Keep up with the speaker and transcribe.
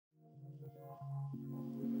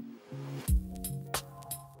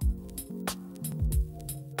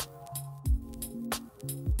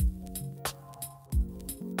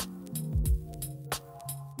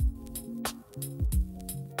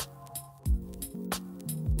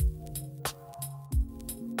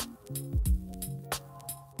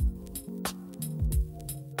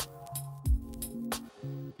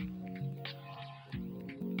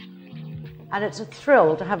And it's a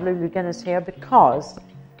thrill to have Lulu Guinness here because,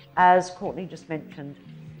 as Courtney just mentioned,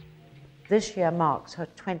 this year marks her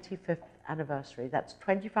 25th anniversary. That's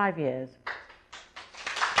 25 years.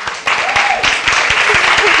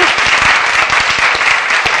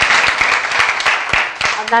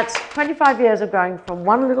 And that's 25 years of going from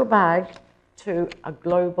one little bag to a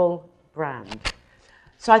global brand.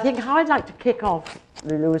 So I think how I'd like to kick off,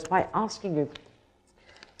 Lulu, is by asking you,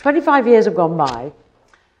 25 years have gone by,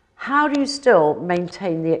 how do you still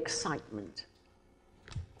maintain the excitement?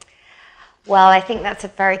 Well, I think that's a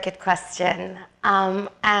very good question.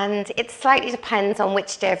 And it slightly depends on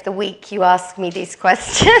which day of the week you ask me these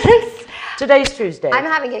questions. Today's Tuesday. I'm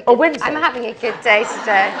having a good, or Wednesday. I'm having a good day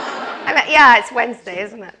today. Yeah, it's Wednesday,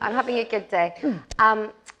 isn't it? I'm having a good day.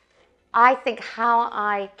 I think how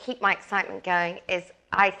I keep my excitement going is,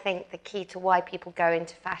 I think the key to why people go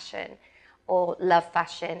into fashion or love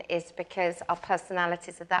fashion is because our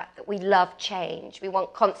personalities are that we love change. We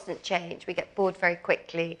want constant change. We get bored very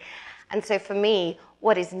quickly. And so for me,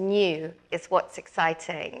 what is new is what's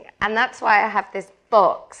exciting. And that's why I have this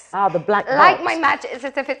box. Ah, the black box. Like my magic, it's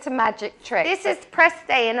as if it's a magic trick. This is press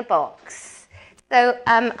day in a box. So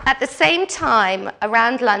at the same time,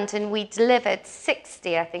 around London, we delivered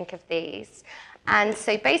 60, I think, of these. And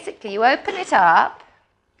so basically, you open it up,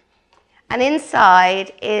 and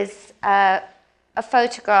inside is a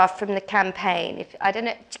photograph from the campaign. I don't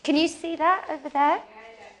know, can you see that over there?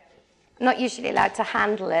 I'm not usually allowed to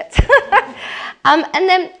handle it. And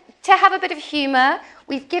then to have a bit of humour,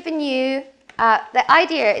 we've given you, the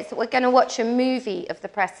idea is that we're going to watch a movie of the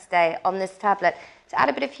press day on this tablet. To add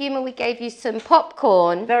a bit of humour, we gave you some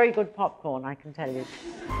popcorn. Very good popcorn, I can tell you.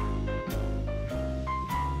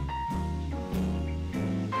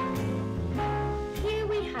 Here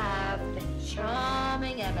we have the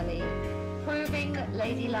charming Emily, proving that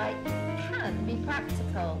ladylike can be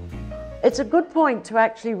practical. It's a good point to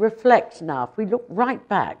actually reflect now. If we look right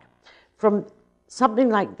back from something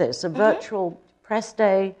like this, a virtual press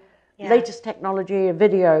day, latest technology, a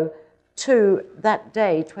video, to that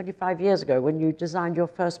day 25 years ago when you designed your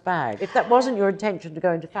first bag. If that wasn't your intention to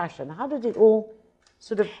go into fashion, how did it all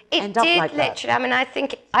sort of end up like that? It did, literally. I mean, I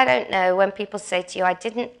think, I don't know, when people say to you,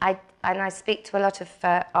 and I speak to a lot of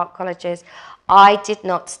art colleges, I did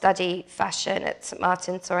not study fashion at St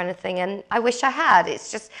Martin's or anything, and I wish I had.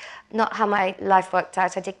 It's just not how my life worked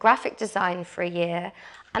out. I did graphic design for a year,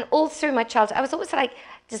 and all through my childhood, I was always like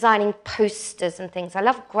designing posters and things. I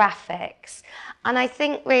love graphics. And I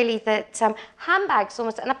think really that handbags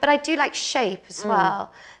almost, but I do like shape as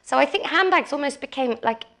well. So I think handbags almost became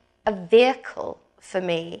like a vehicle for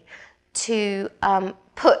me to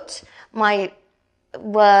put my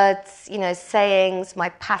words, you know, sayings, my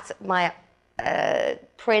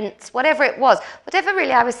prints, whatever it was, whatever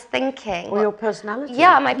really I was thinking. Or your personality.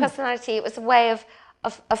 Yeah, my personality. It was a way of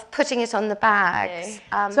putting it on the bags.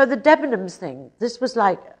 So the Debenhams thing, this was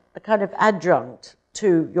like a kind of adjunct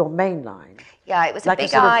to your main line. Yeah, it was like a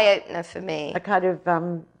big eye-opener for me. A kind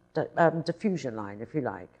of diffusion line, if you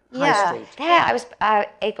like, yeah. High Street. Yeah, I was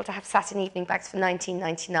able to have satin evening bags for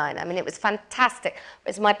 $19.99. I mean, it was fantastic.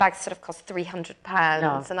 Whereas my bags sort of cost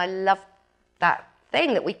 £300, and I loved that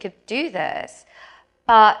thing that we could do this.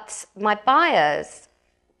 But my buyers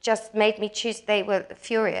just made me choose. They were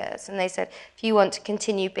furious, and they said, if you want to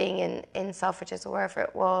continue being in Selfridges or wherever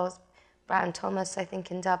it was, Brown Thomas, I think,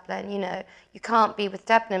 in Dublin, you know, you can't be with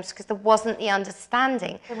Debenhams because there wasn't the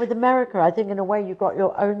understanding. And with America, I think in a way you got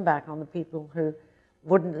your own back on the people who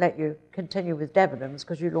wouldn't let you continue with Debenhams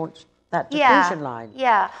because you launched that diffusion line.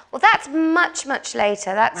 Yeah, well, that's much, much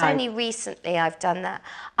later. That's only recently I've done that.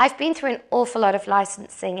 I've been through an awful lot of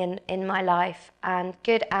licensing in my life, and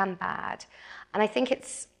good and bad. And I think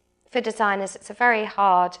it's, for designers, it's a very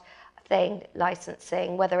hard thing,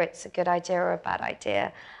 licensing, whether it's a good idea or a bad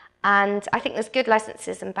idea. And I think there's good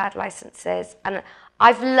licenses and bad licenses. And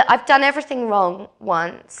I've done everything wrong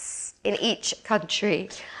once in each country.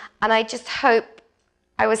 And I just hope,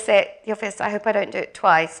 I always say at the office, I hope I don't do it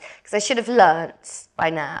twice, because I should have learnt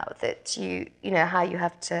by now that you know, how you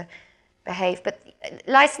have to behave. But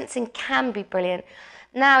licensing can be brilliant.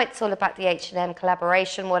 Now it's all about the H&M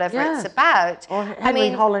collaboration, whatever it's about. Or Henry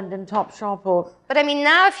Holland and Topshop. But I mean,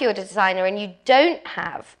 now if you're a designer and you don't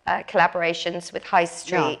have collaborations with High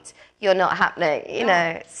Street, you're not happening, you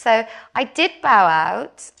know. So I did bow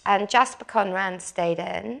out, and Jasper Conran stayed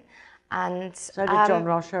in. And so did John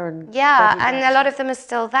Rocher. And and a lot of them are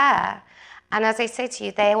still there. And as I say to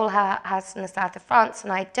you, they all have a house in the south of France,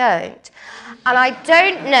 and I don't. And I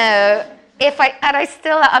don't know if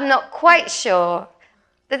I'm not quite sure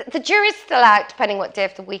The jury's still out, depending what day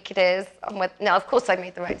of the week it is. No, of course I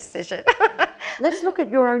made the right decision. Let's look at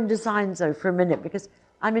your own designs, though, for a minute, because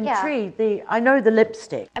I'm intrigued. I know the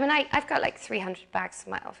lipstick. I mean, I've got like 300 bags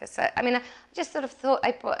in my office. So, I mean, I just sort of thought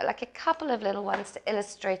I brought like a couple of little ones to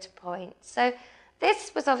illustrate a point. So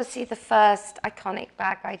this was obviously the first iconic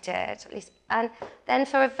bag I did, at least. And then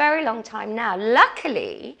for a very long time now,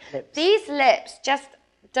 luckily, these lips just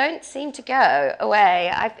don't seem to go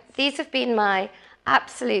away. These have been my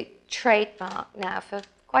absolute trademark now for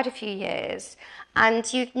quite a few years. And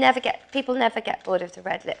people never get bored of the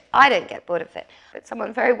red lip. I don't get bored of it. But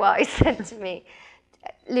someone very wise said to me,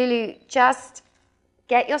 Lulu, just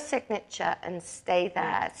get your signature and stay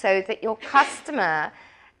there so that your customer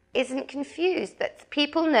isn't confused, that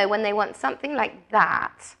people know when they want something like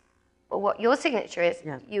that, or what your signature is,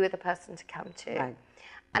 you are the person to come to. Right.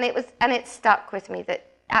 And it stuck with me that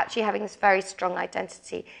actually having this very strong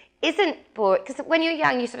identity isn't boring, because when you're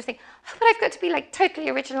young, you sort of think, oh, but I've got to be like totally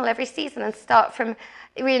original every season and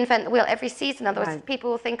reinvent the wheel every season. Otherwise,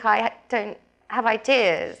 people will think I don't have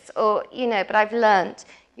ideas, or, but I've learned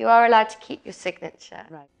you are allowed to keep your signature.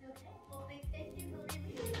 Right.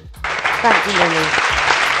 Thank you, Lily.